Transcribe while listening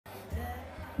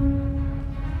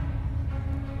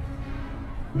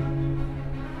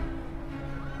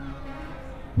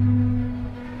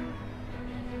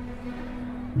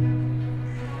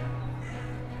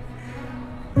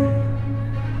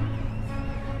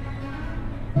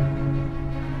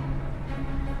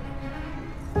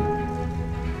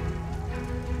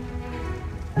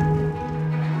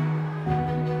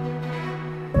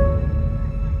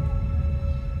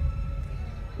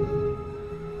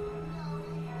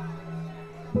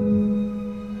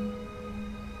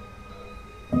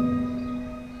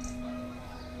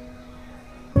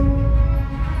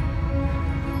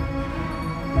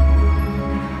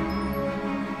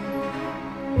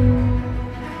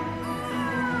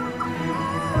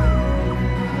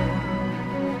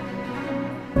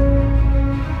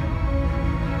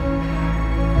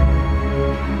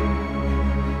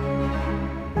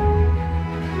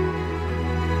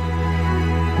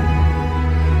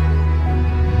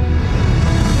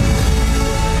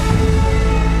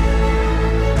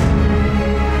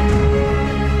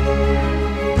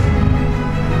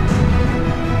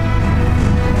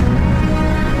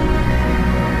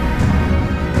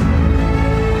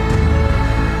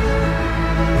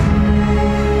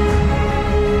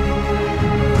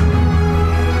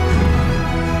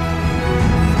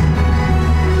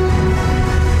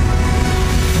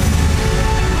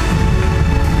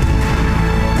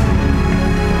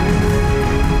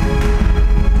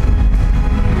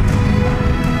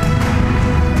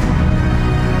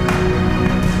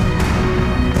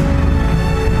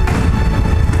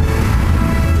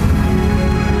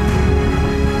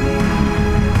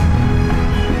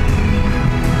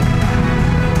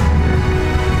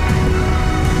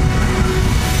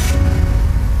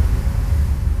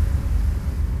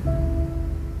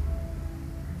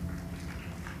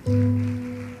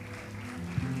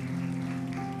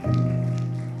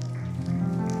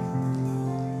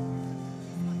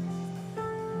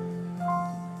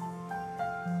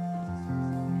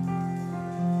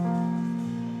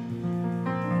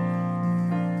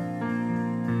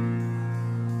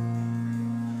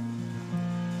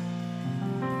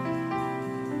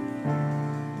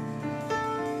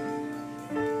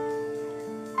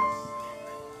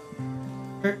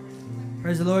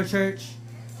Praise the Lord, church.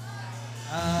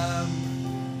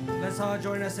 Let's all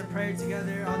join us in prayer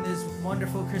together on this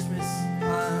wonderful Christmas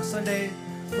Sunday.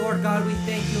 Lord God, we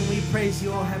thank you and we praise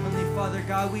you, oh Heavenly Father.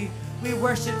 God, we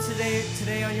worship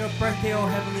today on your birthday, oh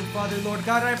Heavenly Father. Lord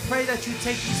God, I pray that you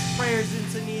take these prayers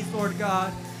into needs, Lord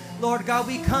God. Lord God,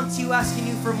 we come to you asking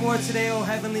you for more today, oh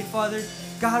Heavenly Father.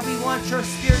 God, we want your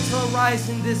spirit to arise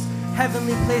in this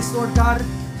heavenly place, Lord God.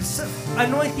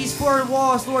 Anoint these four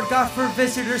walls, Lord God, for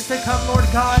visitors to come, Lord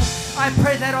God. I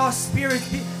pray that all spirits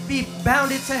be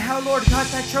bounded to hell, Lord God,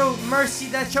 that your mercy,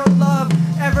 that your love,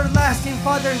 everlasting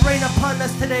Father, reign upon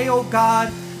us today, oh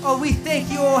God. Oh, we thank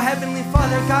you, oh Heavenly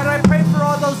Father. God, I pray for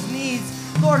all those needs,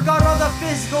 Lord God, all the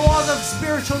physical, all the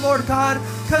spiritual, Lord God,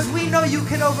 because we know you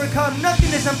can overcome.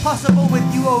 Nothing is impossible with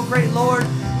you, oh great Lord.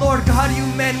 Lord God, you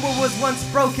mend what was once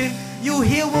broken. You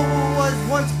heal what was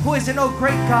once poison, oh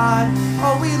great God.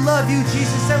 Oh, we love you,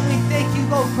 Jesus, and we thank you,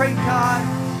 oh great God.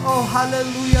 Oh,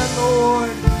 hallelujah,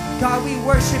 Lord. God, we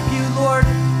worship you, Lord,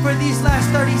 for these last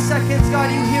 30 seconds.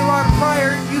 God, you hear our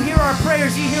prayer, you hear our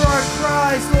prayers, you hear our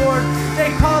cries, Lord.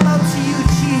 They call out to you,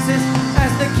 Jesus,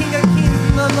 as the King of Kings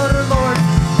and the Lord of Lords.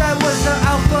 That was the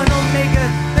Alpha and Omega.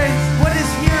 That what is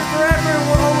here forever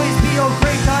will always be, oh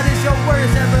great God, is your word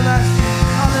is everlasting.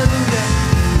 Hallelujah.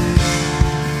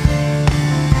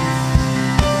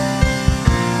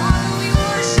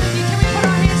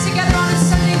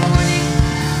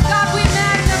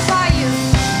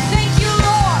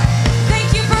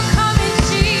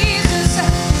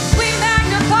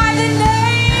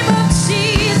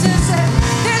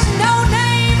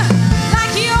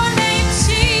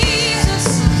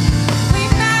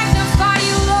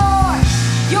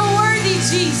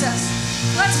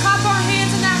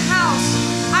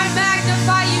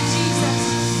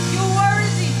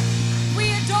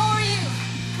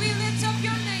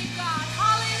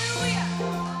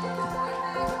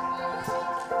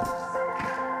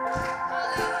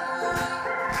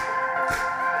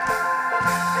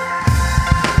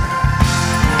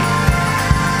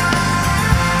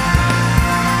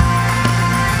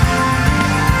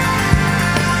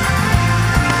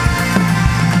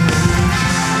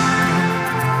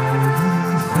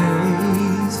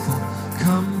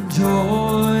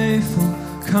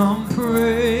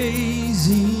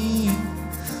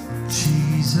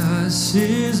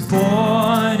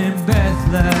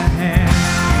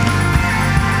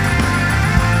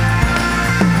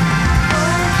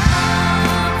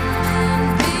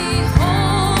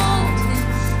 Behold,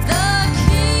 the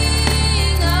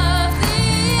King of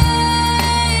the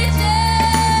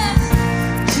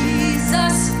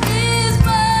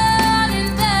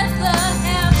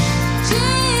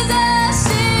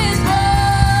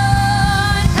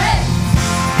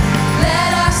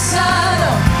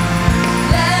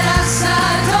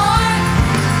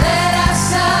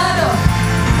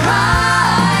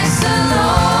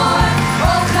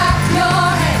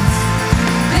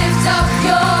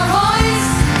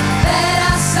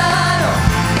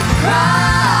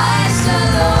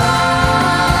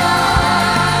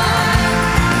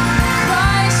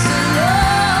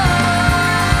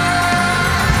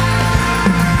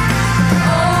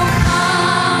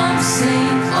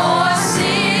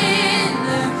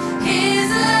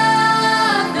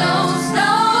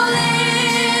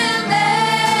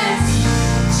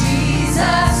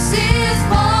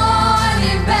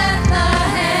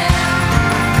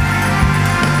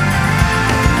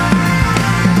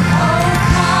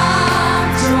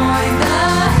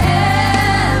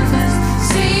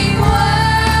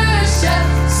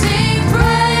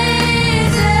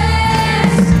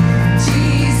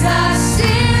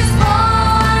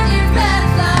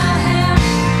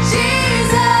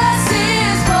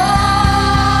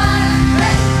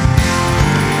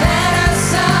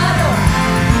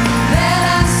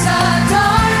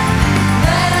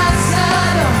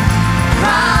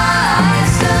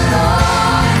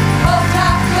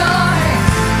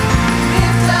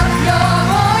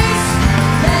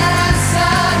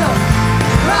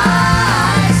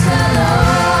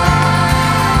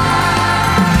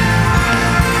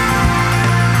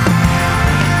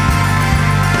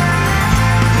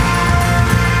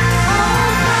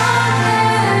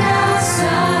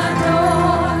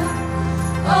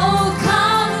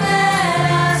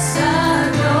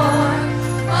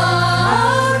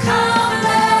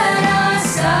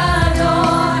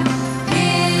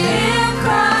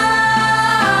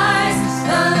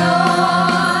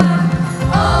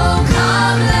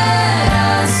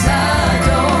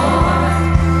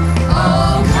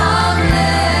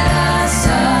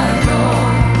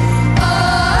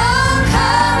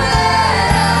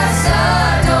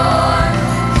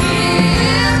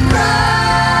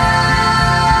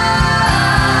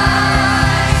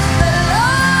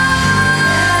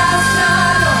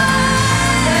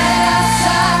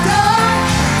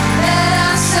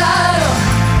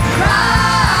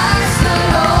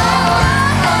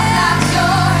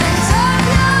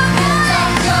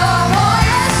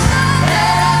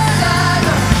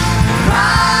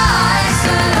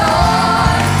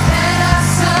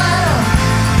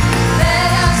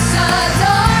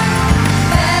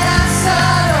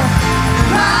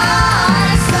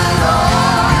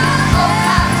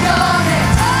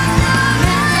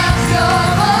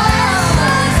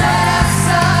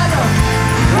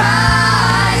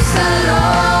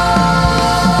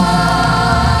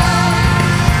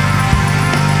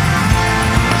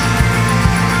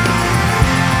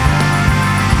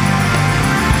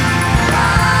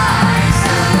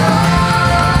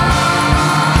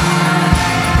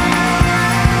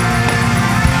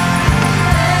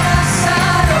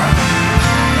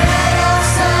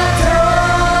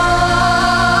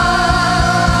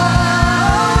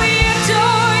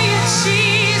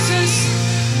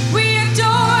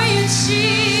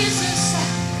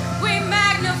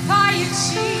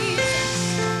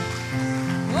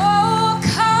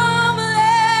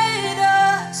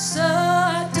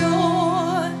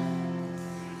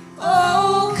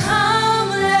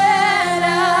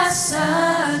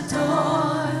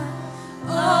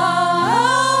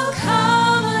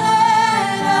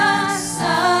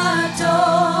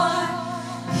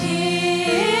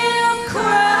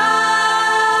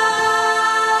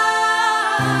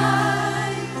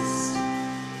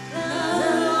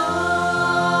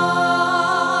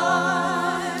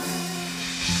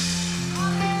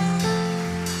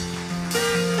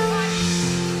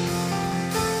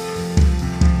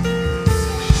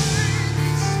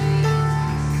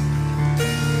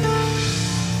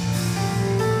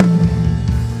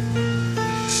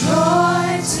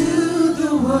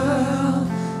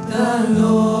the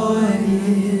Lord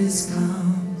is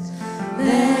come.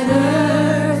 Let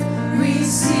earth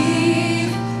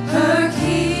receive her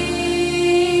King.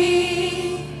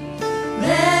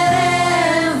 Let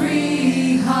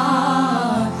every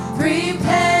heart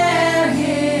prepare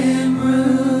him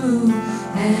room,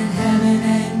 and heaven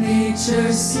and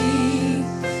nature sing,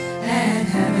 and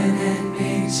heaven and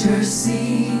nature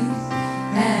sing,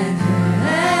 and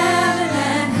heaven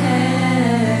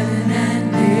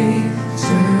and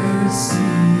nature sing.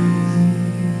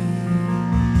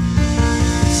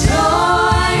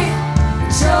 Joy,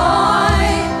 joy,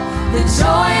 the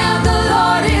joy of the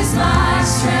Lord is my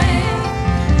strength.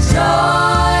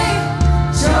 Joy,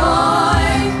 joy,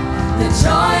 the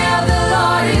joy of the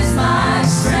Lord is my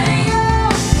strength.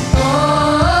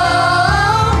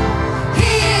 Oh,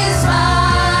 he is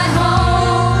my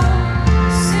hope.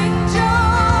 Sing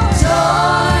joy,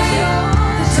 joy,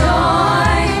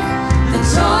 the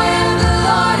joy of the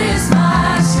Lord is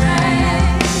my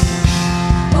strength.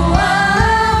 Oh, oh,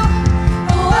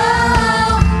 oh,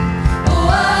 oh, oh,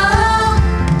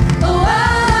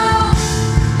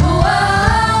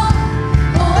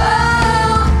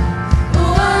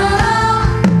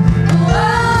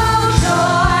 oh,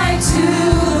 joy to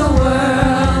the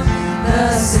world, the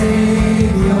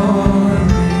Savior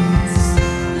lives.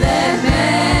 Let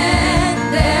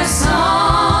men their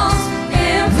songs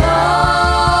employ,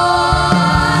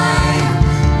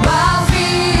 while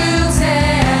fields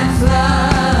and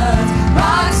floods,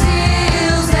 rocks,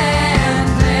 hills, and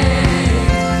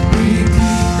plains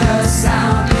repeat the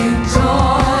sounding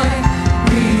joy,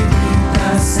 repeat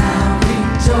the sounding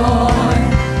joy,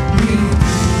 repeat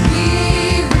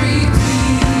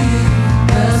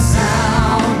the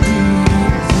sounding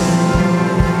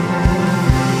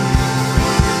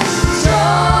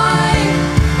joy.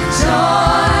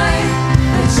 Joy,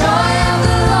 the joy of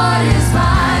the Lord is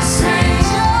my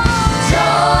strength.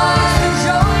 Joy,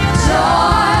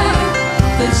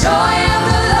 the joy of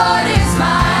the Lord is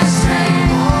my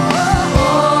strength.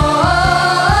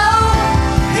 Oh,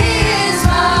 he is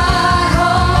my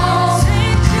hope.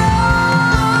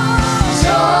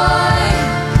 Joy,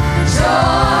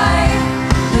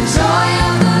 the joy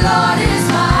of the Lord is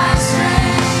my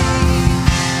strength.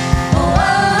 Oh,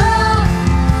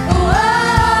 oh,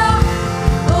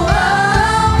 oh,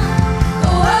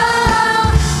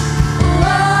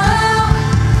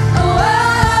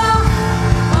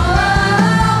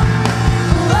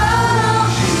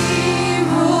 oh, he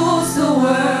rules the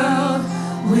world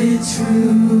with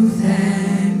truth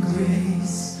and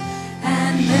grace,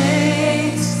 and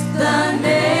makes the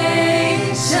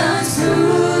nations prove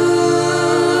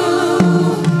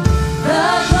the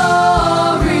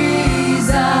glories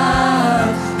of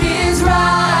his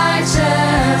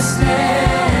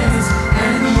righteousness,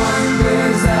 and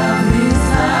wonders of his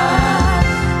love,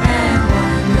 and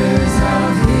wonders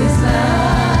of his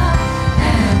love,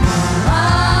 and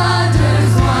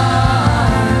wonders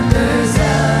of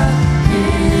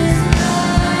his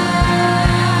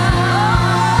love.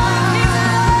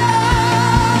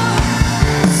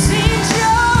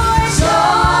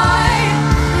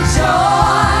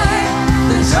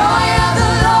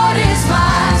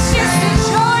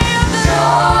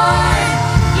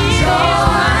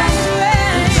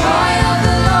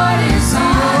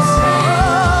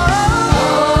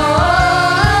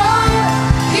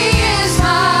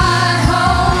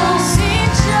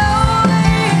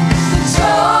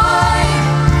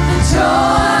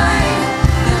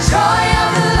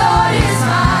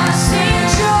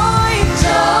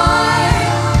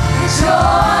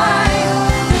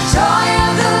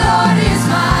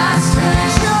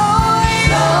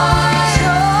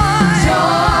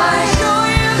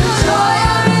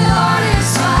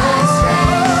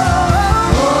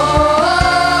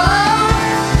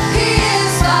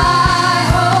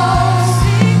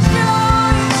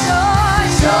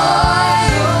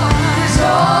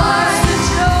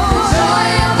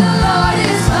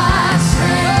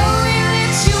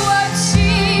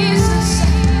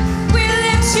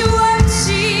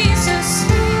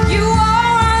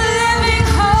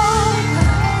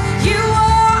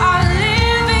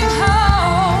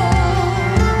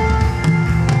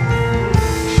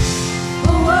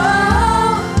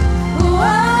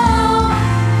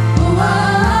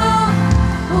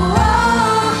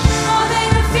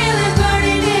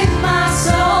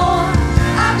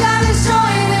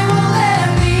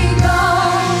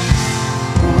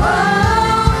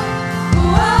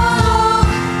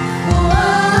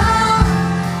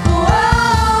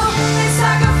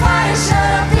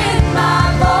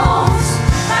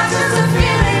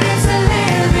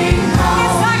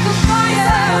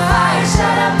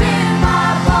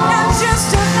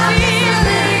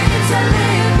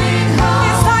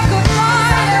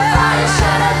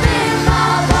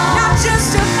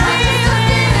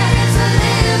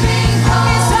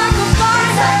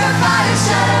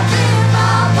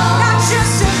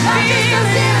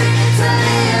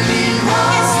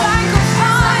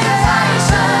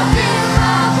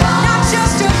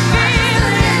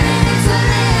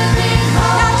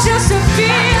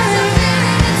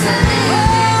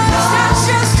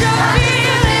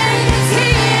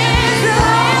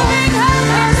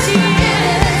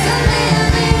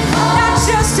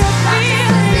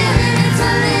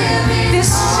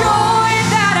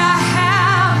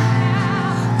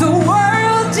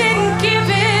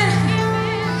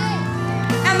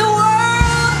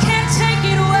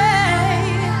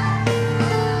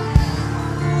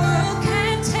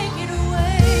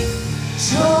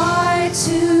 Joy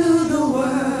to the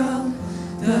world,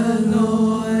 the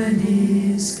Lord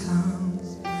is come.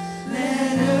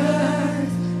 Let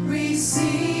earth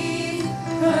receive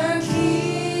her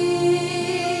King.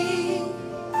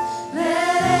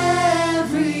 Let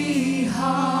every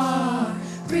heart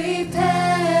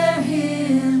prepare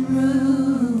him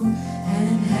room,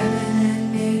 and heaven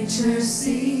and nature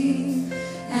sing,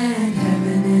 and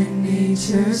heaven and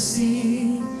nature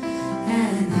sing,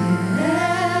 and heaven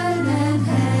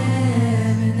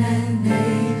and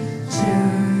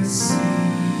nature sing.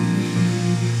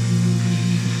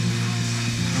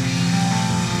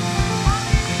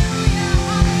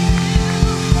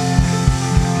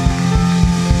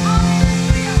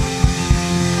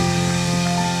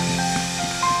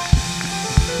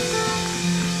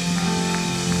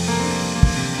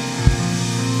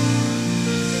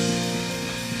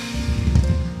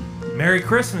 Merry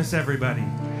Christmas, everybody.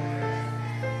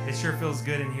 It sure feels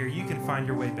good in here. You can find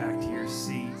your way back to your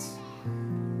seats.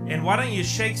 And why don't you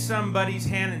shake somebody's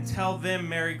hand and tell them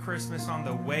Merry Christmas on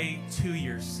the way to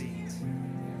your seat.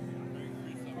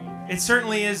 It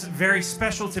certainly is very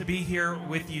special to be here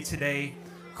with you today.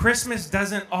 Christmas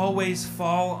doesn't always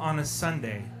fall on a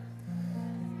Sunday.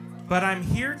 But I'm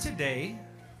here today,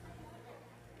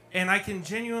 and I can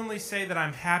genuinely say that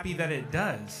I'm happy that it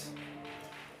does.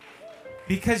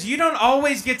 Because you don't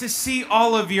always get to see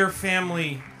all of your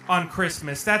family on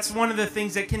Christmas. That's one of the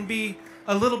things that can be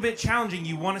a little bit challenging.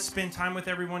 You want to spend time with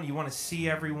everyone. You want to see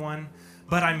everyone.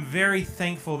 But I'm very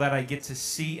thankful that I get to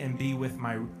see and be with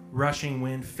my Rushing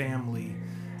Wind family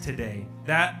today.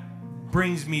 That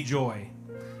brings me joy.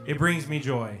 It brings me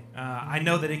joy. I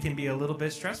know that it can be a little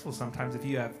bit stressful sometimes if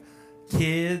you have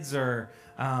kids or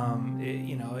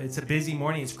it's a busy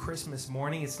morning. It's Christmas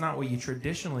morning. It's not what you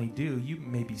traditionally do. You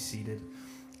may be seated.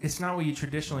 It's not what you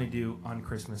traditionally do on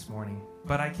Christmas morning.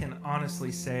 But I can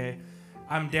honestly say,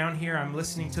 I'm down here. I'm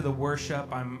listening to the worship.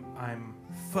 I'm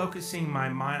focusing my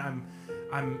mind.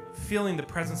 I'm feeling the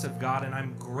presence of God, and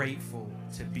I'm grateful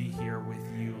to be here with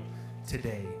you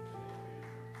today.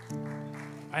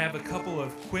 I have a couple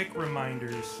of quick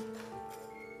reminders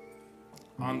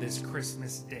on this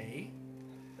Christmas day.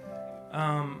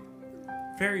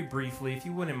 Very briefly, if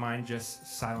you wouldn't mind just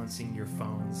silencing your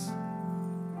phones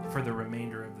for the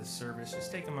remainder of the service.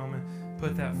 Just take a moment,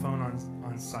 put that phone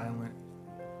on silent.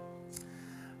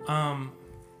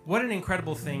 What an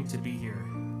incredible thing to be here.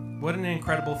 What an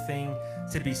incredible thing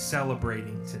to be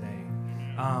celebrating today.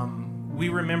 We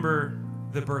remember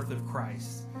the birth of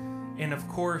Christ. And of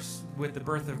course, with the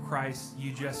birth of Christ,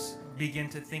 you just begin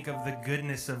to think of the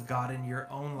goodness of God in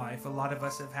your own life. A lot of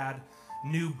us have had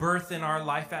new birth in our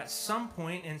life at some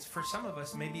point, and for some of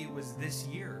us, maybe it was this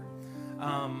year.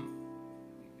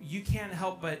 You can't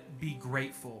help but be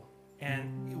grateful.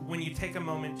 And when you take a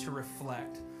moment to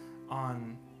reflect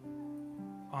on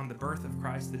the birth of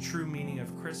Christ, the true meaning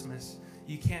of Christmas,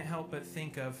 you can't help but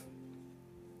think of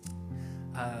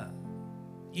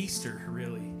Easter,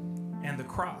 really, and the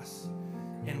cross,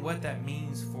 and what that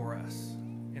means for us,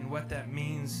 and what that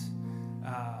means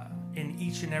in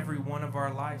each and every one of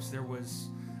our lives. There was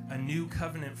a new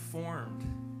covenant formed,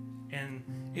 and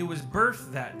it was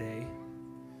birthed that day,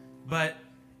 but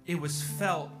it was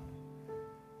felt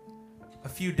a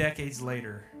few decades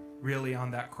later, really,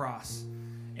 on that cross.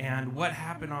 And what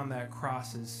happened on that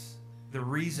cross is the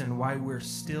reason why we're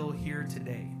still here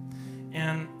today.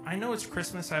 And I know it's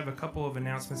Christmas. I have a couple of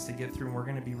announcements to get through, and we're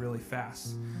going to be really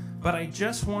fast. But I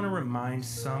just want to remind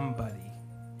somebody,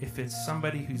 if it's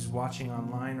somebody who's watching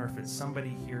online or if it's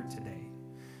somebody here today,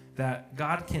 that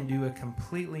God can do a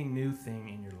completely new thing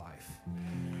in your life.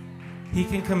 He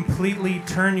can completely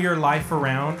turn your life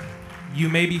around. You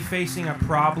may be facing a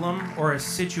problem or a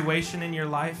situation in your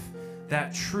life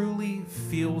that truly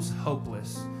feels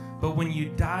hopeless. But when you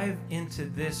dive into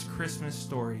this Christmas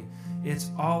story,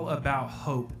 it's all about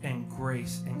hope and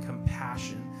grace and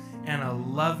compassion and a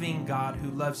loving God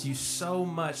who loves you so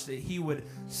much that he would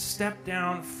step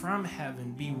down from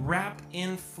heaven, be wrapped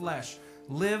in flesh,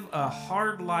 live a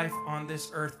hard life on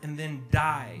this earth, and then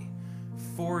die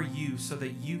for you so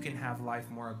that you can have life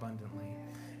more abundantly.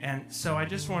 And so I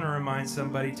just want to remind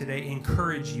somebody today,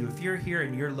 encourage you. If you're here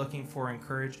and you're looking for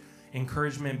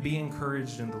encouragement, be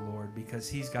encouraged in the Lord, because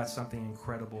he's got something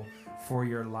incredible for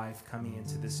your life coming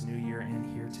into this new year and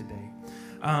here today.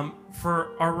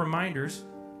 For our reminders,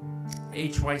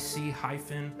 HYC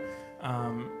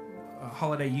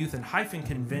Holiday Youth and Hyphen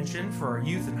Convention for our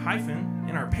youth and hyphen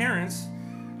and our parents.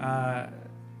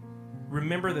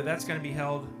 Remember that that's going to be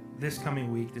held this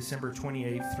coming week, December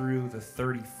 28th through the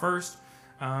 31st.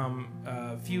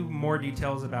 A few more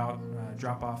details about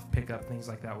drop-off, pickup, things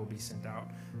like that will be sent out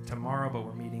tomorrow, but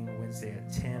we're meeting Wednesday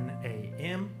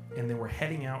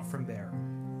heading out from there.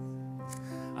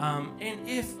 And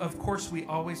if, of course, we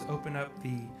always open up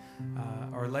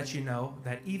or let you know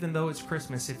that even though it's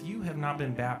Christmas, if you have not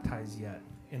been baptized yet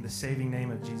in the saving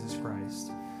name of Jesus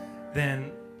Christ,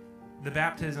 then the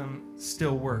baptism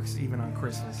still works even on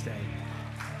Christmas Day.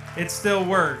 It still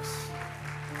works.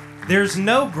 There's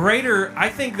no greater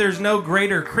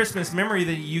Christmas memory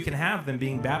that you can have than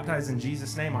being baptized in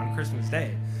Jesus' name on Christmas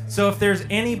Day. So if there's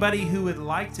anybody who would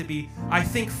like to be, I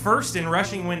think, first in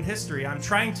Rushing Wind history, I'm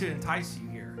trying to entice you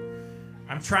here.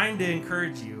 I'm trying to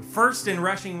encourage you. First in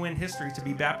Rushing Wind history to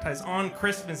be baptized on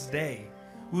Christmas Day.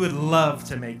 We would love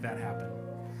to make that happen.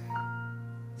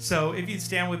 So if you'd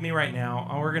stand with me right now,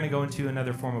 we're going to go into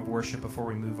another form of worship before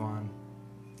we move on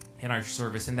in our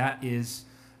service, and that is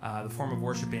the form of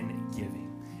worship in giving.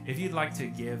 If you'd like to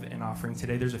give an offering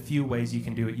today, there's a few ways you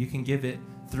can do it. You can give it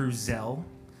through Zelle,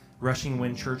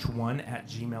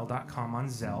 rushingwindchurch1@gmail.com on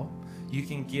Zelle. You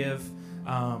can give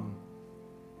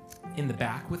in the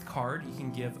back with card. You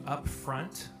can give up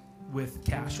front with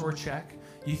cash or check.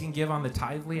 You can give on the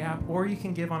Tithely app, or you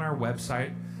can give on our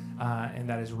website, and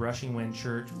that is Rushing Wind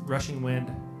Church.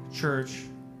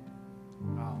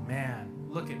 Oh man,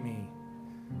 look at me.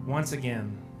 Once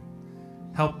again,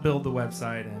 help build the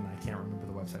website, and I can't remember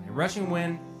the website here.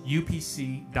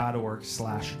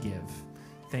 rushingwindupc.org/give.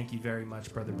 Thank you very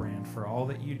much, Brother Brand, for all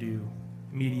that you do,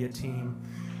 media team,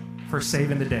 for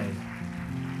saving the day.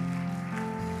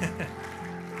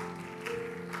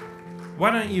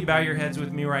 Why don't you bow your heads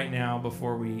with me right now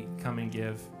before we come and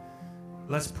give?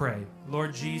 Let's pray.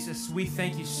 Lord Jesus, we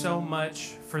thank you so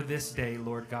much for this day,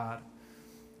 Lord God.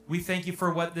 We thank you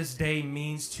for what this day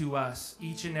means to us,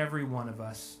 each and every one of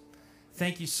us.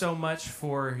 Thank you so much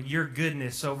for your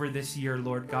goodness over this year,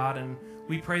 Lord God, and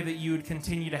we pray that you would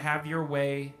continue to have your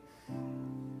way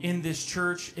in this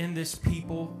church, in this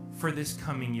people, for this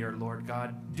coming year, Lord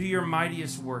God. Do your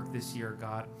mightiest work this year,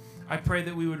 God. I pray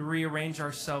that we would rearrange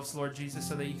ourselves, Lord Jesus,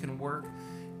 so that you can work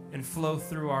and flow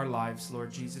through our lives,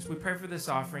 Lord Jesus. We pray for this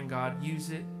offering, God. Use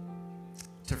it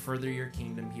to further your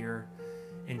kingdom here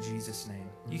in Jesus' name.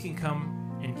 You can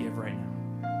come and give right now.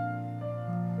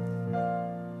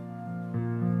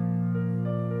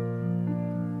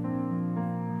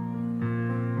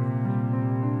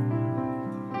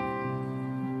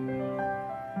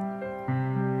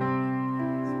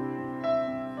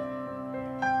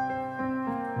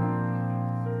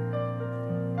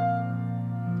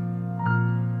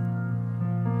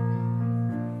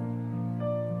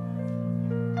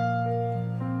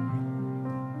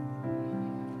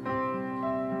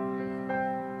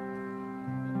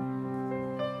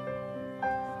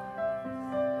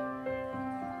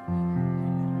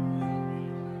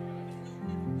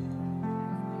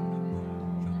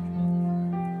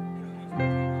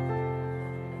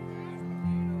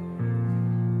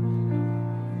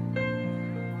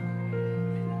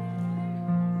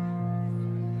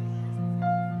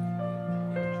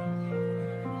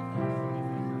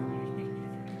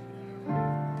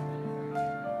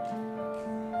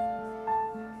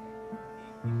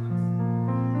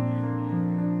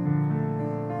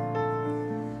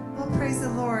 Praise the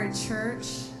Lord,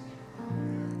 church.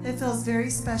 It feels very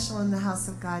special in the house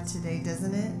of God today,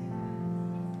 doesn't it?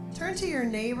 Turn to your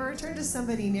neighbor, turn to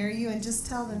somebody near you, and just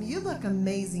tell them, you look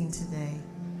amazing today.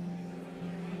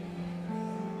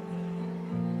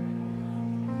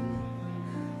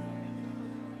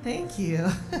 Thank you.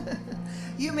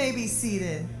 You may be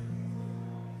seated.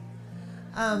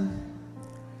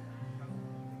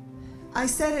 I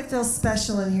said it feels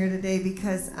special in here today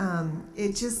because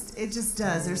it just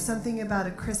does. There's something about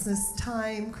a Christmas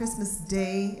time, Christmas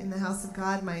day in the house of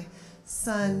God. My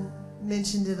son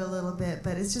mentioned it a little bit,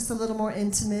 but it's just a little more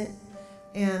intimate.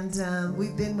 And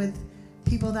we've been with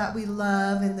people that we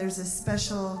love, and there's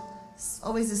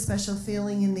always a special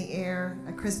feeling in the air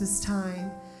at Christmas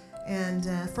time. And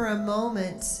for a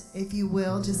moment, if you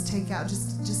will, just take out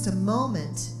just a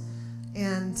moment,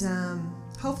 and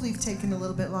hopefully you've taken a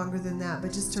little bit longer than that,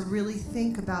 but just to really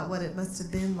think about what it must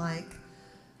have been like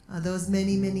those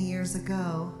many, many years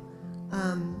ago.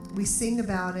 We sing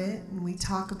about it, and we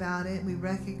talk about it, and we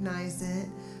recognize it,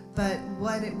 but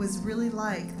what it was really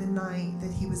like the night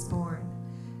that he was born.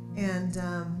 And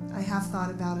I have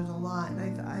thought about it a lot,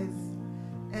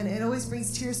 and it always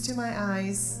brings tears to my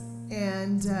eyes,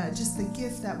 and just the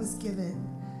gift that was given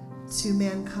to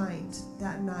mankind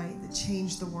that night that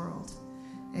changed the world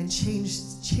and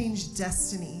changed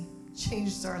destiny,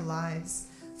 changed our lives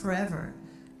forever.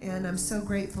 And I'm so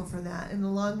grateful for that. And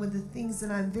along with the things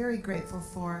that I'm very grateful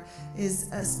for is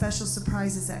special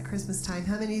surprises at Christmas time.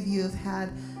 How many of you have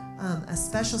had a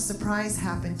special surprise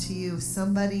happened to you,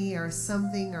 somebody or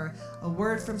something, or a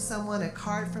word from someone, a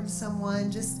card from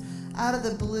someone, just out of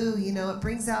the blue, it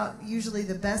brings out usually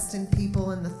the best in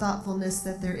people and the thoughtfulness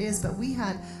that there is. But we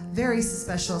had very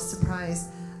special surprise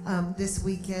this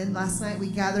weekend. Last night we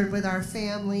gathered with our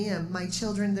family, my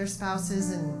children, their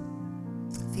spouses, and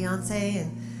fiance,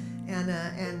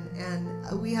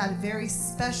 and we had a very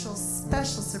special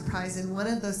surprise. And one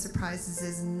of those surprises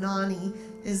is Nani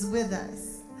is with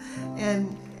us.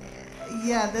 And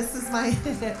yeah, this is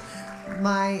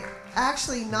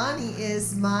actually Nani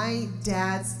is my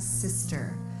dad's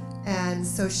sister. And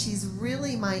so she's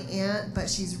really my aunt, but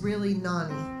she's really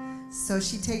Nani. So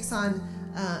she takes on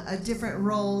different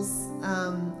roles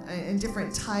and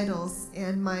different titles.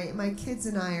 And my kids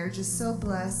and I are just so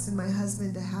blessed, and my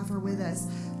husband, to have her with us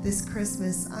this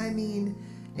Christmas. I mean,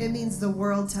 it means the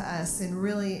world to us. And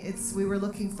really, we were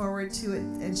looking forward to it.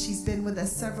 And she's been with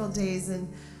us several days. And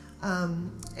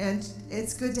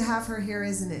it's good to have her here,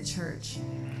 isn't it, church?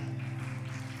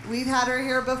 We've had her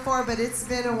here before, but it's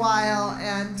been a while,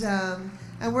 and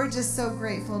we're just so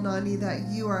grateful, Nani, that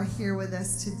you are here with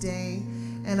us today.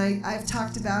 And I've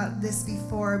talked about this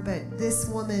before, but this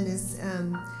woman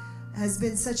has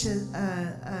been such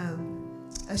a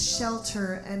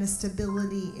shelter and a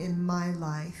stability in my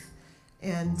life.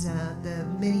 And the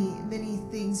many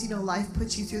things, life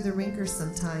puts you through the ringer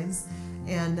sometimes.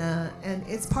 And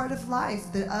it's part of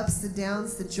life, the ups, the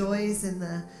downs, the joys, and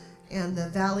the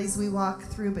valleys we walk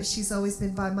through. But she's always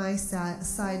been by my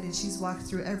side, and she's walked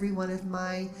through every one of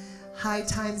my high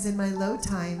times and my low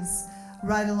times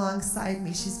right alongside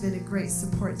me. She's been a great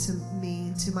support to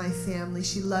me, to my family.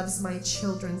 She loves my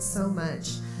children so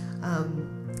much,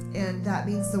 and that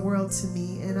means the world to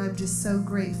me. And I'm just so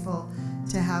grateful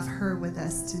to have her with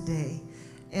us today.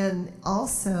 And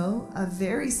also, a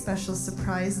very special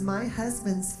surprise, my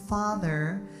husband's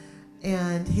father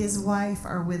and his wife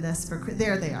are with us for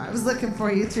there they are. I was looking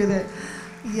for you through the,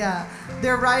 yeah,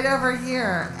 they're right over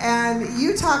here. And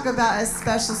you talk about a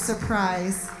special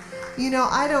surprise.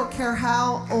 I don't care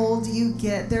how old you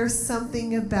get, there's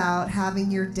something about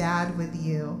having your dad with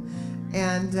you.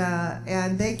 And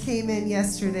they came in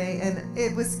yesterday, and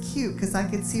it was cute because I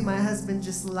could see my husband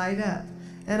just light up.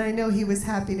 And I know he was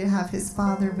happy to have his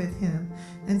father with him.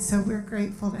 And so we're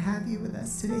grateful to have you with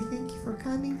us today. Thank you for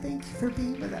coming. Thank you for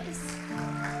being with us.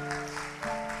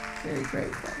 Very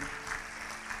grateful.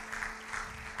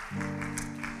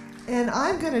 And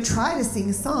I'm going to try to sing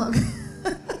a song.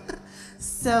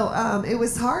 So it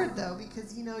was hard, though,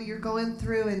 because, you're going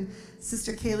through, and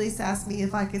Sister Kaylee's asked me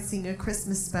if I could sing a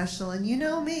Christmas special. And you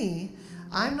know me,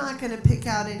 I'm not going to pick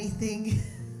out anything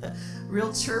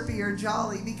real chirpy or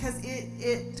jolly, because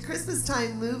Christmas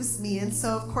time moves me, and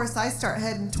so of course I start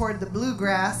heading toward the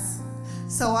bluegrass.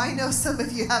 So I know some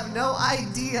of you have no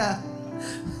idea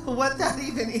what that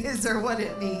even is or what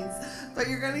it means, but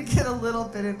you're going to get a little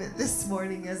bit of it this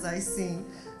morning as I sing.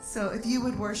 So if you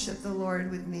would worship the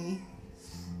Lord with me.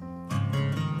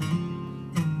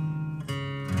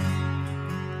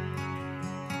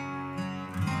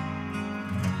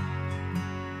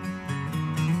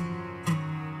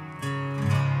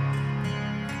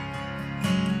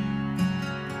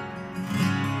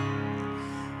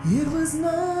 It was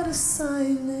not a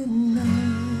silent night.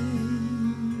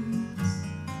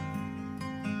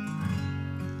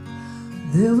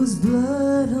 There was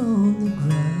blood on the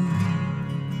ground.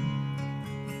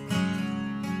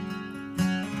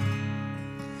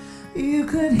 You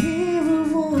could hear a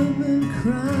woman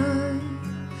cry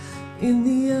in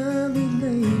the alley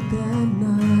late that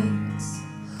night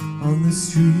on the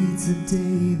streets of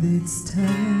David's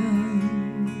town.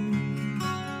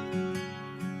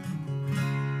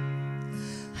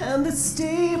 And the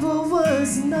stable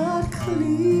was not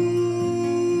clean,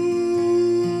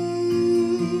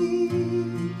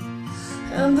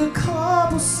 and the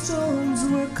cobblestones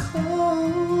were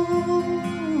cold.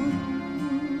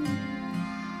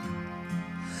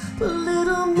 But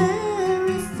little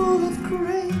Mary, full of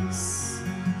grace,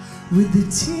 with the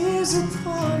tears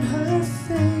upon her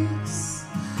face,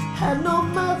 had no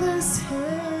mother's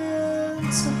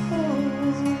hand to hold.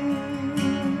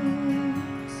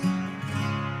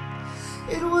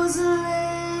 It was a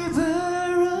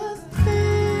labor of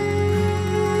pain.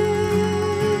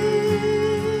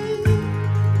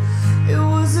 It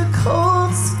was a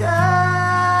cold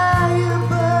sky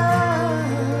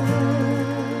above.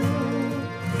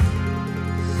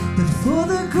 But for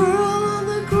the girl on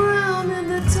the ground in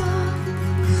the dark,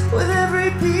 with every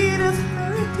beat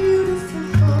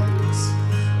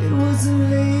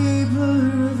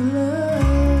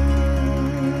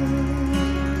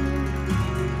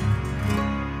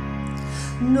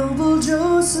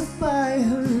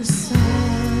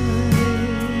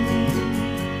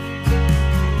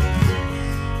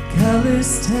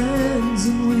calloused hands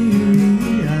and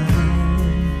weary eyes.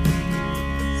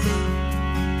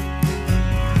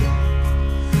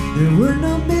 There were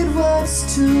no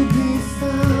midwives to be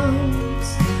found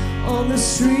on the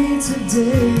streets of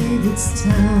David's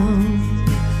town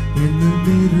in the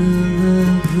middle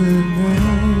of the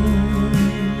night.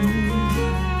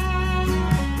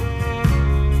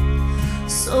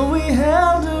 So we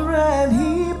held her and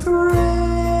he prayed.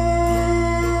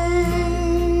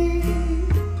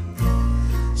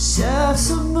 Shafts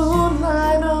of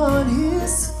moonlight on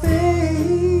his face,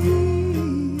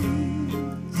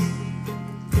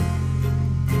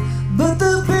 but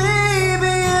the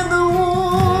baby in the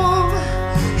womb,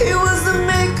 he was the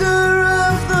maker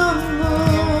of the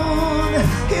moon.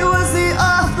 He was the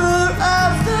author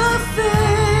of the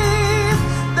faith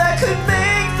that could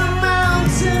make the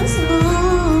mountains move.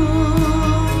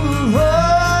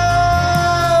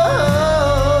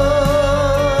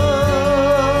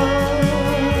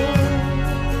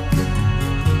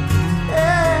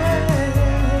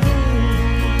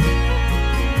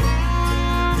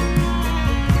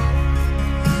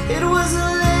 It was a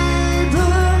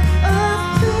labor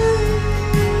of faith.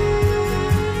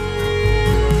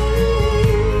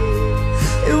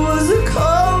 It was a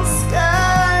cold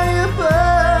sky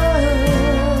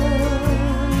above.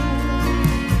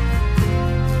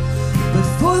 But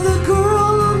for the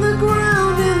girl on the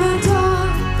ground in the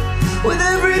dark, with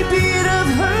every beat of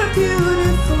her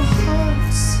beautiful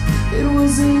heart, it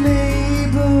was a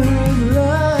labor of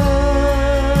love.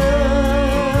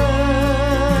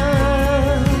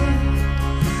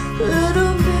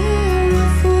 Little Mary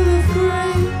full of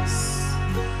grace,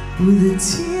 with the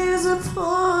tears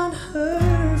upon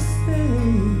her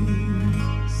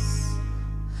face,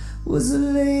 was a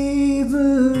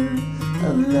labor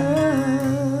of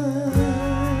love.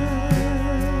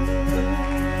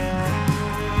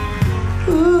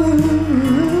 Ooh.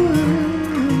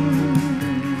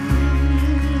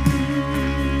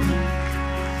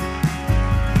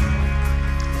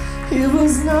 It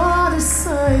was not a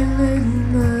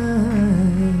silent night.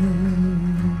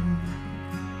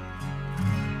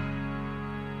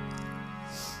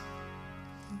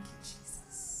 Thank you,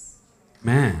 Jesus.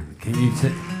 Man, can you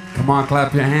come on,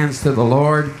 clap your hands to the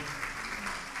Lord.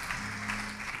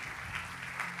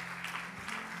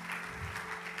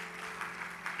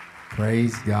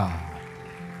 Praise God.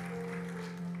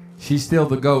 She's still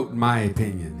the GOAT in my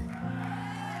opinion.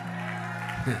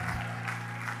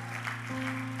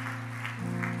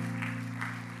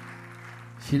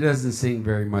 She doesn't sing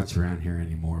very much around here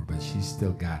anymore, but she's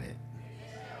still got it.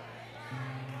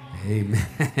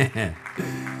 Amen.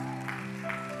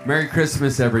 Merry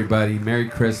Christmas, everybody. Merry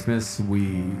Christmas.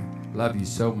 We love you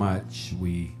so much.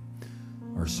 We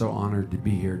are so honored to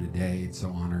be here today. It's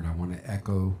so honored. I want to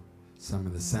echo some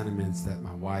of the sentiments that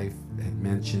my wife had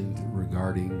mentioned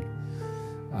regarding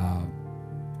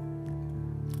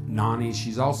Nani.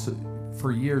 She's also,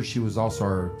 for years, she was also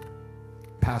our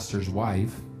pastor's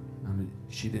wife. I mean,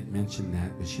 she didn't mention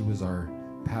that, but she was our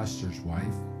pastor's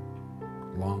wife,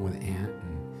 along with Aunt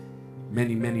and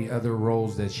many, many other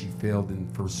roles that she filled.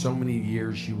 And for so many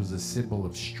years, she was a symbol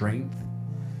of strength.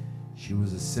 She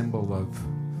was a symbol of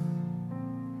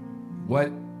what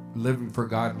living for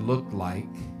God looked like.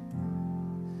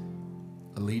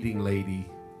 A leading lady,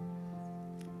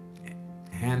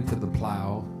 hand to the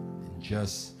plow, and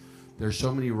just, there's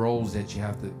so many roles that you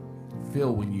have to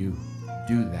fill when you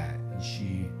do that. And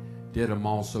she did them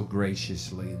all so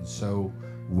graciously and so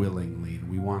willingly. And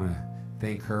we want to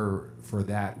thank her for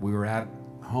that. We were at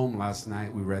home last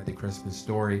night. We read the Christmas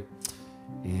story,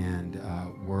 and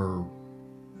we're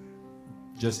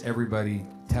just, everybody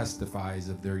testifies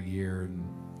of their year and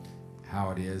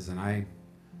how it is. And I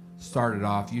started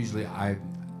off, usually I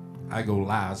go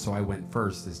last, so I went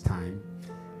first this time.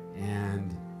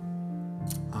 And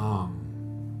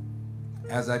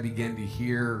as I began to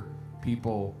hear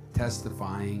people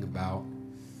testifying about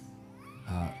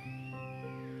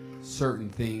certain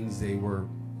things, they were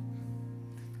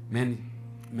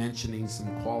mentioning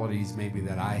some qualities maybe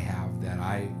that I have, that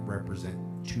I represent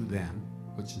to them,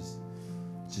 which is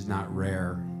not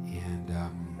rare. And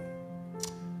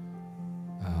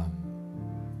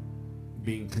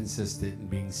being consistent and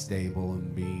being stable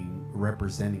and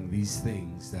representing these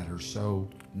things that are so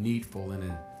needful in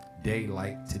a day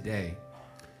like today.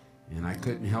 And I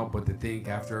couldn't help but to think,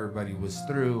 after everybody was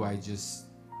through, I just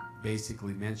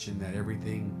basically mentioned that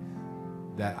everything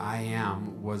that I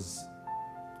am was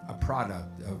a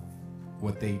product of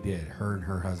what they did, her and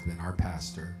her husband, our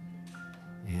pastor.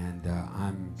 And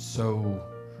I'm so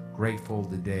grateful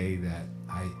today that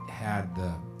I had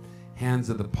the hands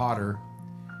of the potter.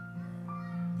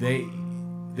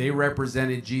 they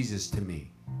represented Jesus to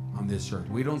me on this earth.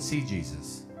 We don't see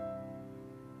Jesus.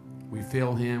 We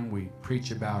feel him, we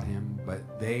preach about him,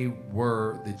 but they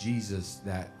were the Jesus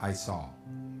that I saw.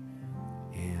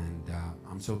 And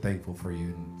I'm so thankful for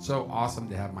you. And so awesome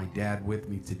to have my dad with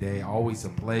me today. Always a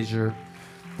pleasure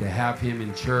to have him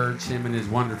in church, him and his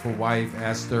wonderful wife,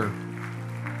 Esther.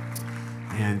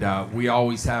 And we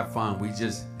always have fun. We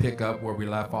just pick up where we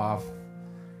left off.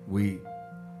 We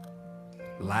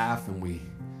laugh and we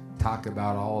talk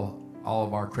about all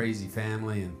of our crazy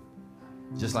family, and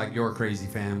just like your crazy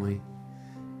family.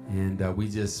 And we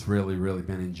just really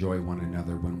been enjoy one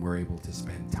another when we're able to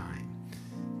spend time.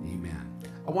 Amen.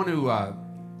 I want to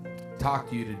talk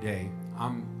to you today.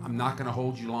 I'm not going to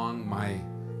hold you long.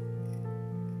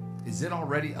 Is it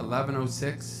already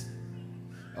 11:06?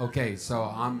 Okay, so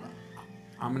I'm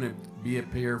going to be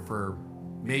up here for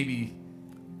maybe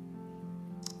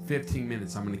 15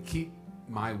 minutes. I'm going to keep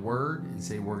my word and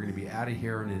say we're going to be out of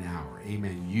here in an hour.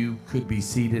 Amen. You could be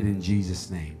seated in Jesus'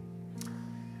 name.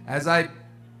 As I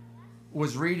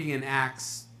was reading in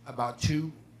Acts about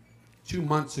two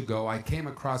months ago, I came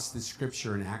across this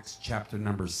scripture in Acts chapter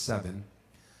number 7.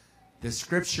 The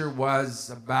scripture was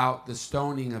about the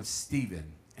stoning of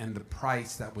Stephen and the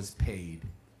price that was paid.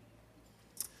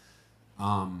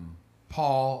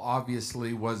 Paul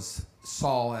obviously was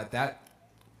Saul at that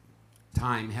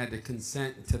time, had to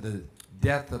consent to the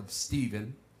death of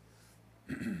Stephen.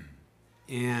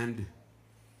 And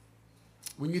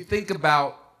when you think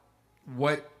about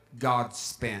what God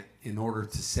spent in order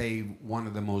to save one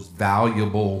of the most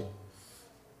valuable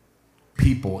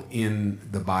people in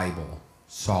the Bible,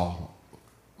 Saul,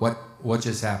 what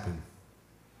just happened?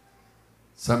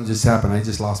 Something just happened. I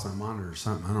just lost my monitor or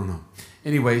something. I don't know.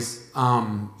 Anyways,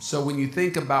 so when you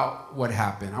think about what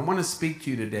happened, I want to speak to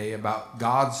you today about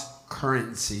God's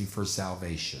currency for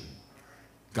salvation.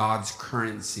 God's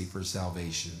currency for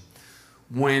salvation.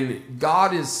 When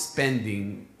God is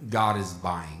spending, God is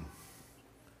buying.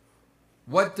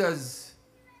 What does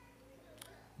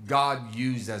God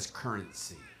use as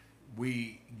currency?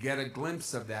 We get a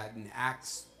glimpse of that in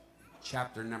Acts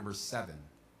chapter number 7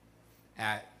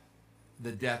 at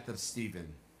the death of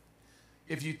Stephen.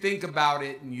 If you think about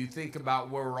it and you think about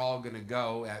where we're all going to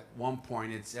go, at one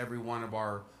point it's every one of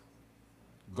our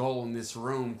goal in this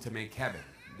room to make heaven.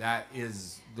 That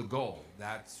is the goal.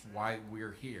 That's why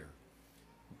we're here.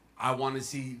 I want to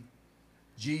see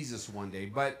Jesus one day.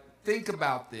 But think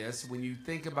about this. When you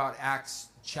think about Acts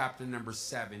chapter number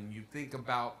 7, you think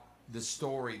about the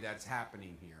story that's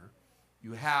happening here.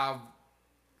 You have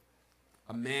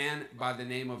a man by the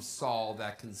name of Saul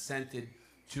that consented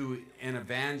to an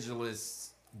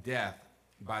evangelist's death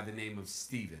by the name of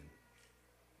Stephen.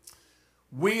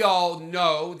 We all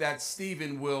know that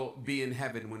Stephen will be in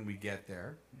heaven when we get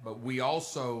there, but we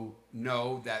also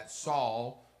know that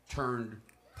Saul turned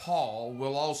Paul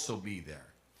will also be there.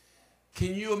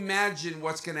 Can you imagine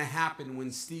what's going to happen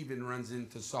when Stephen runs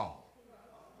into Saul?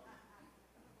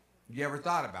 You ever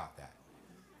thought about that?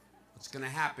 What's going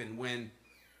to happen when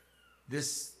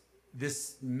this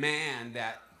man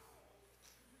that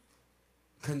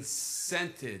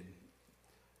consented,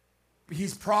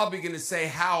 he's probably going to say,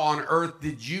 how on earth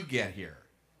did you get here?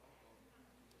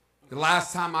 The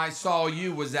last time I saw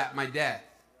you was at my death.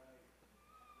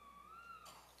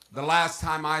 The last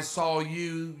time I saw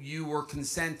you, you were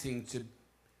consenting to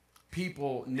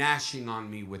people gnashing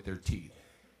on me with their teeth.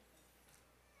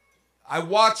 I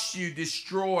watched you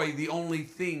destroy the only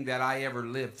thing that I ever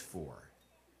lived for.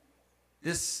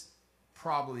 This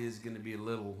probably is going to be a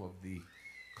little of the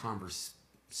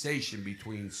conversation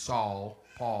between Saul,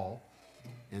 Paul,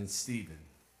 and Stephen.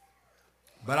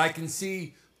 But I can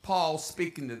see Paul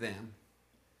speaking to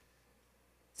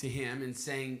him and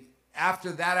saying,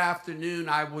 after that afternoon,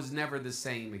 I was never the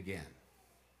same again.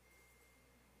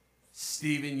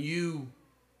 Stephen, you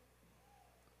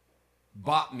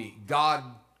bought me. God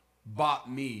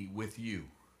bought me with you.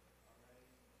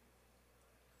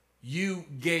 You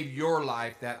gave your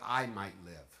life that I might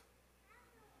live.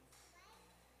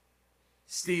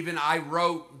 Stephen, I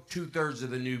wrote 2/3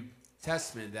 of the New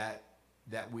Testament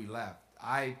that we left.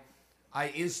 I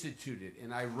instituted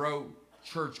and I wrote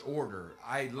church order.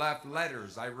 I left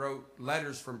letters. I wrote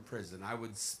letters from prison. I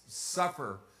would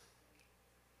suffer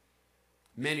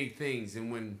many things.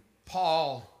 And when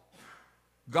Paul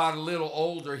got a little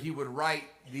older, he would write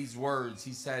these words.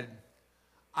 He said,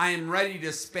 I am ready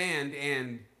to spend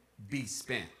and be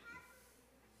spent.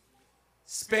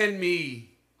 Spend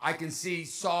me. I can see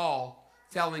Saul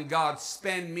telling God,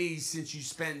 spend me since you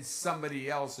spent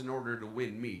somebody else in order to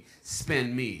win me.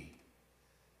 Spend me.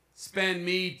 Spend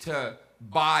me to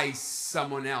buy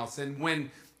someone else. And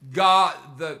when God,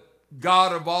 the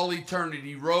God of all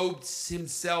eternity, robes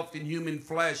himself in human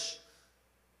flesh,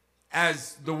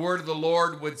 as the word of the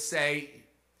Lord would say,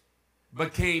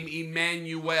 became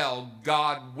Emmanuel,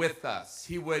 God with us.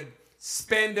 He would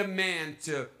spend a man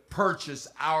to purchase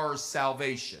our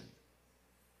salvation.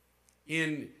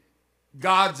 In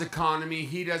God's economy,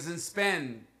 he doesn't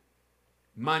spend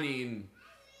money in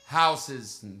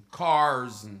houses and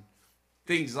cars and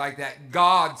things like that.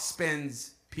 God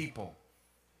spends people.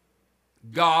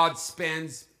 God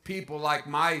spends people like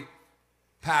my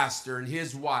pastor and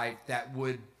his wife that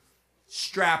would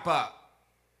strap up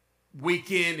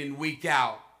week in and week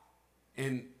out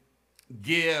and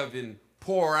give and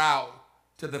pour out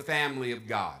to the family of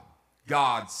God.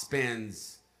 God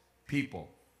spends people.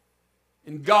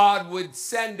 And God would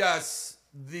send us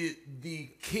the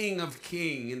King of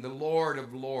Kings and the Lord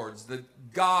of Lords, the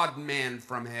God-man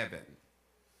from heaven.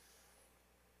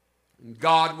 And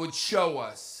God would show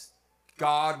us.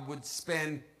 God would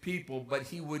spend people, but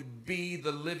he would be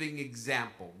the living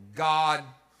example. God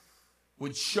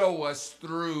would show us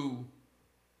through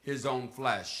his own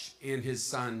flesh in his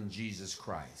Son, Jesus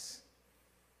Christ.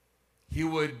 He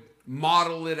would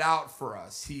model it out for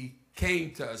us. He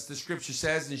came to us. The scripture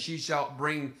says, and she shall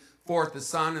bring forth a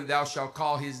son, and thou shalt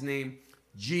call his name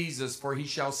Jesus, for he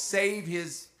shall save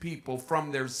his people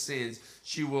from their sins.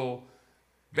 She will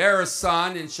bear a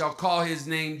son, and shall call his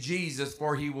name Jesus,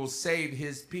 for he will save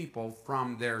his people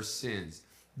from their sins.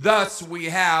 Thus we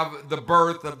have the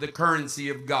birth of the currency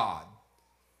of God.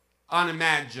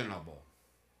 Unimaginable,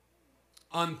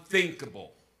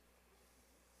 unthinkable,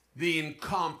 the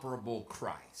incomparable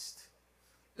Christ.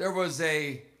 There was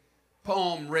a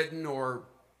poem written, or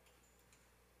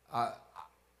I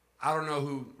don't know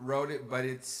who wrote it, but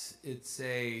it's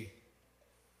a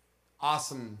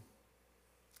awesome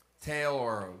tale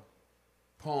or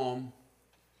a poem,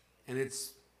 and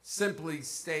it's simply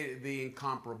stated the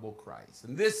incomparable Christ.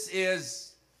 And this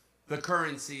is the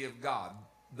currency of God,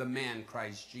 the man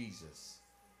Christ Jesus.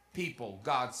 People,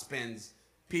 God spends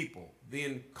people. The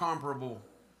incomparable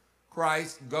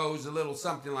Christ goes a little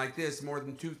something like this. More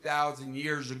than 2,000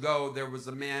 years ago, there was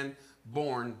a man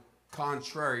born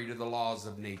contrary to the laws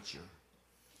of nature.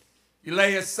 He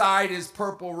lay aside his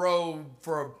purple robe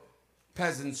for a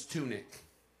peasant's tunic.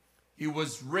 He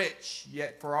was rich,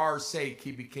 yet for our sake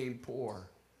he became poor.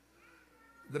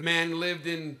 The man lived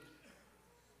in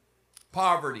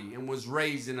poverty and was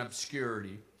raised in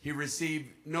obscurity. He received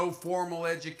no formal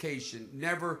education,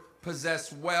 never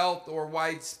possessed wealth or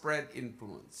widespread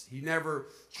influence. He never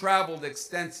traveled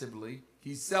extensively.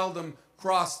 He seldom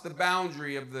crossed the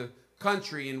boundary of the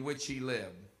country in which he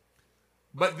lived.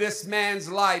 But this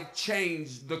man's life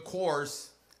changed the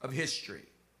course of history.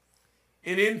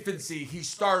 In infancy, he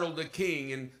startled a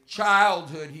king. In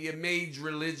childhood, he amazed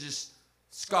religious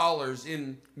scholars.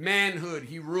 In manhood,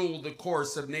 he ruled the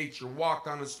course of nature, walked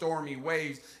on the stormy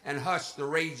waves, and hushed the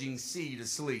raging sea to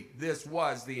sleep. This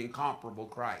was the incomparable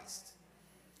Christ.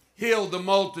 Healed the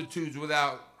multitudes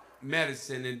without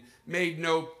medicine and made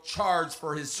no charge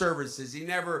for his services. He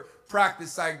never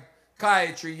practiced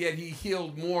psychiatry, yet he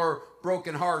healed more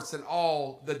broken hearts than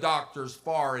all the doctors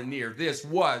far and near. This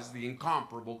was the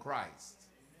incomparable Christ.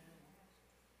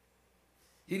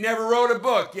 He never wrote a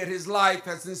book, yet his life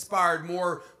has inspired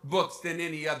more books than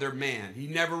any other man. He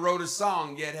never wrote a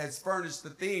song, yet has furnished the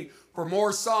theme for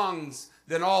more songs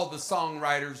than all the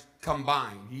songwriters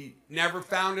combined. He never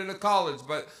founded a college,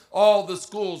 but all the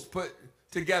schools put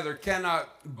together cannot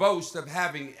boast of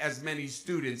having as many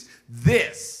students.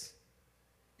 This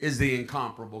is the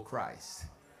incomparable Christ.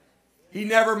 He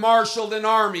never marshaled an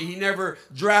army. He never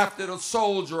drafted a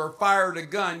soldier or fired a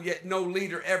gun, yet no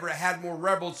leader ever had more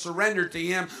rebels surrender to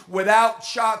him without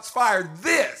shots fired.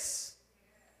 This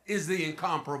is the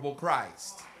incomparable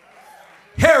Christ.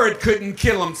 Herod couldn't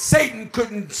kill him. Satan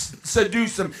couldn't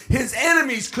seduce him. His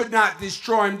enemies could not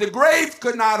destroy him. The grave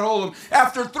could not hold him.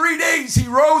 After 3 days, he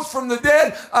rose from the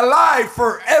dead, alive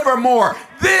forevermore.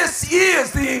 This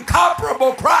is the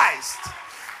incomparable Christ.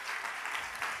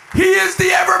 He is the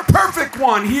ever-perfect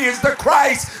one. He is the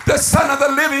Christ, the Son of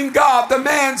the living God. The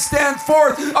man stands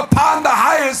forth upon the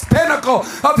highest pinnacle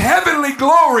of heavenly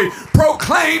glory,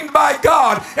 proclaimed by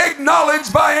God,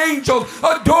 acknowledged by angels,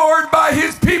 adored by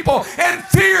his people, and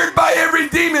feared by every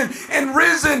demon, and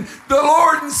risen, the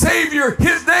Lord and Savior.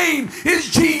 His name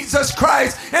is Jesus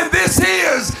Christ, and this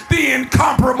is the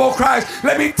incomparable Christ.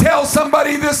 Let me tell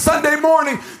somebody this Sunday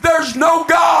morning, there's no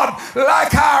God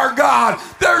like our God.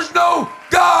 There's no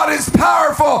God is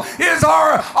powerful.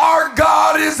 Our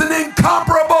God is an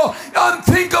incomparable,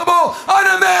 unthinkable,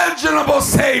 unimaginable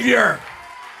Savior.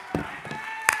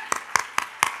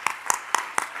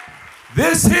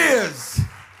 This is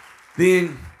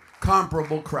the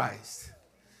incomparable Christ.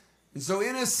 And so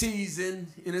in a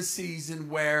season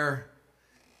where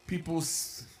people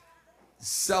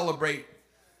celebrate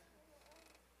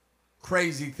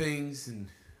crazy things, and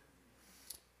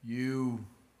you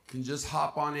can just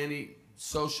hop on any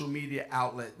social media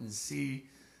outlet and see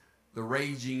the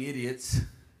raging idiots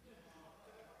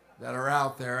that are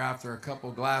out there after a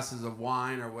couple glasses of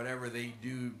wine or whatever they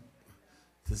do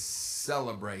to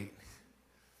celebrate.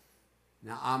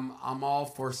 Now, I'm all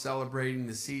for celebrating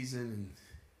the season,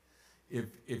 and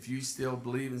if you still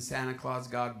believe in Santa Claus,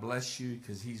 God bless you,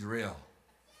 because he's real.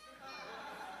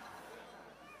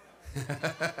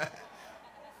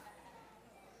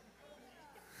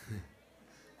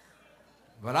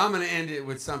 But I'm going to end it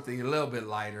with something a little bit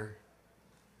lighter.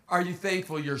 Are you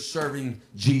thankful you're serving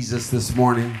Jesus this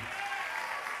morning?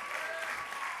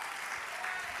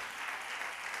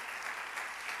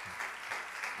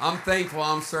 I'm thankful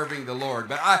I'm serving the Lord.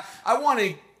 But I want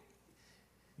to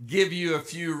give you a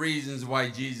few reasons why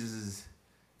Jesus is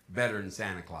better than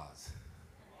Santa Claus.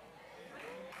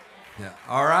 Yeah.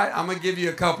 All right? I'm going to give you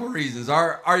a couple reasons.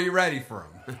 Are you ready for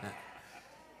them?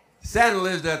 Santa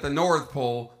lives at the North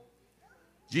Pole.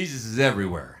 Jesus is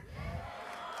everywhere.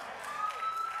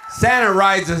 Santa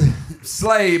rides a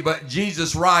sleigh, but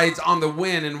Jesus rides on the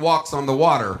wind and walks on the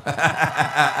water.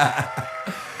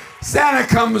 Santa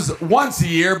comes once a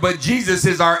year, but Jesus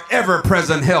is our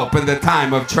ever-present help in the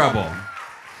time of trouble.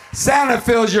 Santa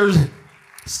fills your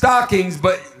stockings,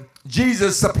 but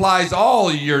Jesus supplies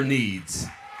all your needs.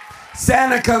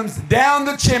 Santa comes down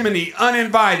the chimney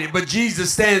uninvited, but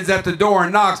Jesus stands at the door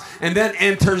and knocks, and then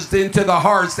enters into the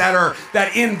hearts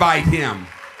that invite him.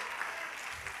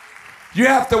 You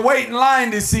have to wait in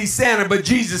line to see Santa, but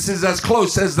Jesus is as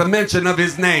close as the mention of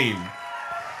his name.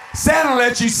 Santa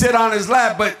lets you sit on his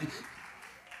lap, but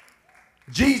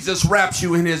Jesus wraps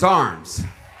you in his arms.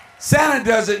 Santa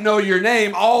doesn't know your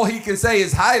name. All he can say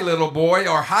is, "Hi, little boy,"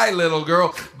 or "Hi, little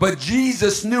girl." But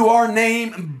Jesus knew our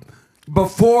name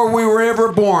before we were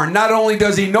ever born. Not only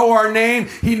does he know our name,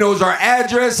 he knows our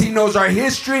address, he knows our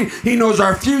history, he knows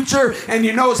our future, and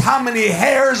he knows how many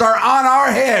hairs are on our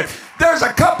head. There's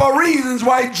a couple reasons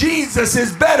why Jesus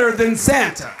is better than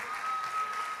Santa.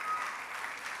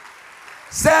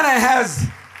 Santa has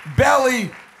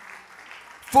belly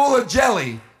full of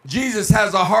jelly. Jesus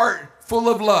has a heart full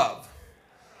of love.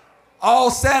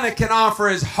 All Santa can offer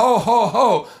is ho, ho,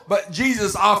 ho, but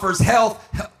Jesus offers health,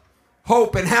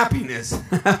 hope, and happiness.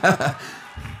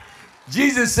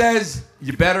 Jesus says,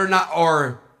 you better not,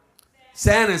 or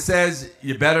Santa says,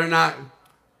 you better not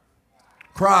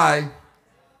cry.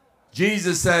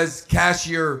 Jesus says, cast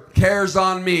your cares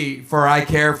on me, for I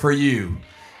care for you.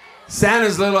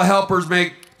 Santa's little helpers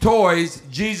make toys.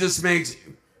 Jesus makes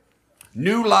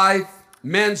new life,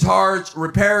 mends hearts,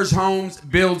 repairs homes,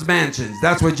 builds mansions.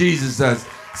 That's what Jesus does.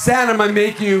 Santa might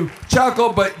make you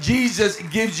chuckle, but Jesus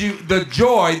gives you the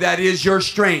joy that is your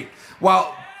strength.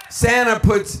 While Santa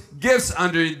puts gifts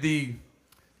under the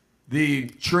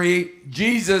tree,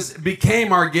 Jesus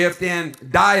became our gift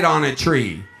and died on a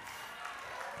tree.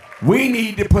 We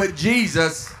need to put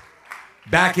Jesus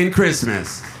back in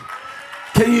Christmas.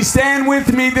 Can you stand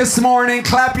with me this morning?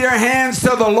 Clap your hands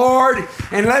to the Lord,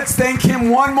 and let's thank him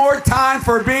one more time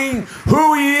for being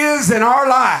who he is in our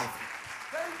life.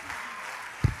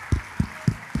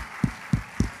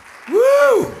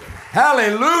 Woo!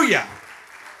 Hallelujah.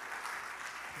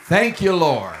 Thank you,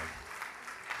 Lord.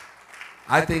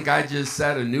 I think I just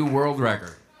set a new world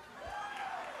record.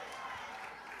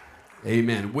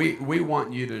 Amen. We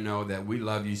want you to know that we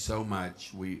love you so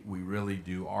much. We really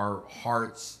do. Our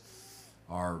hearts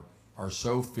are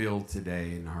so filled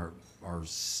today, and our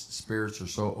spirits are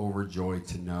so overjoyed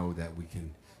to know that we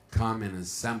can come and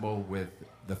assemble with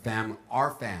the family,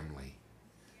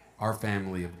 our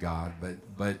family of God.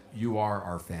 But you are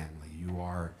our family. You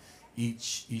are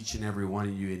each and every one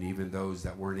of you, and even those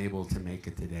that weren't able to make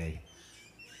it today.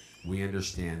 We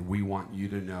understand. We want you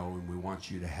to know, and we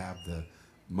want you to have the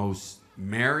most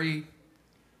merry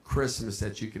Christmas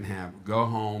that you can have. Go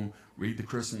home, read the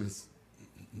Christmas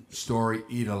story,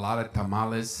 eat a lot of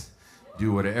tamales,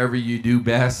 do whatever you do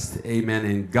best. Amen.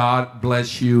 And God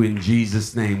bless you in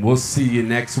Jesus' name. We'll see you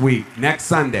next week, next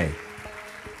Sunday.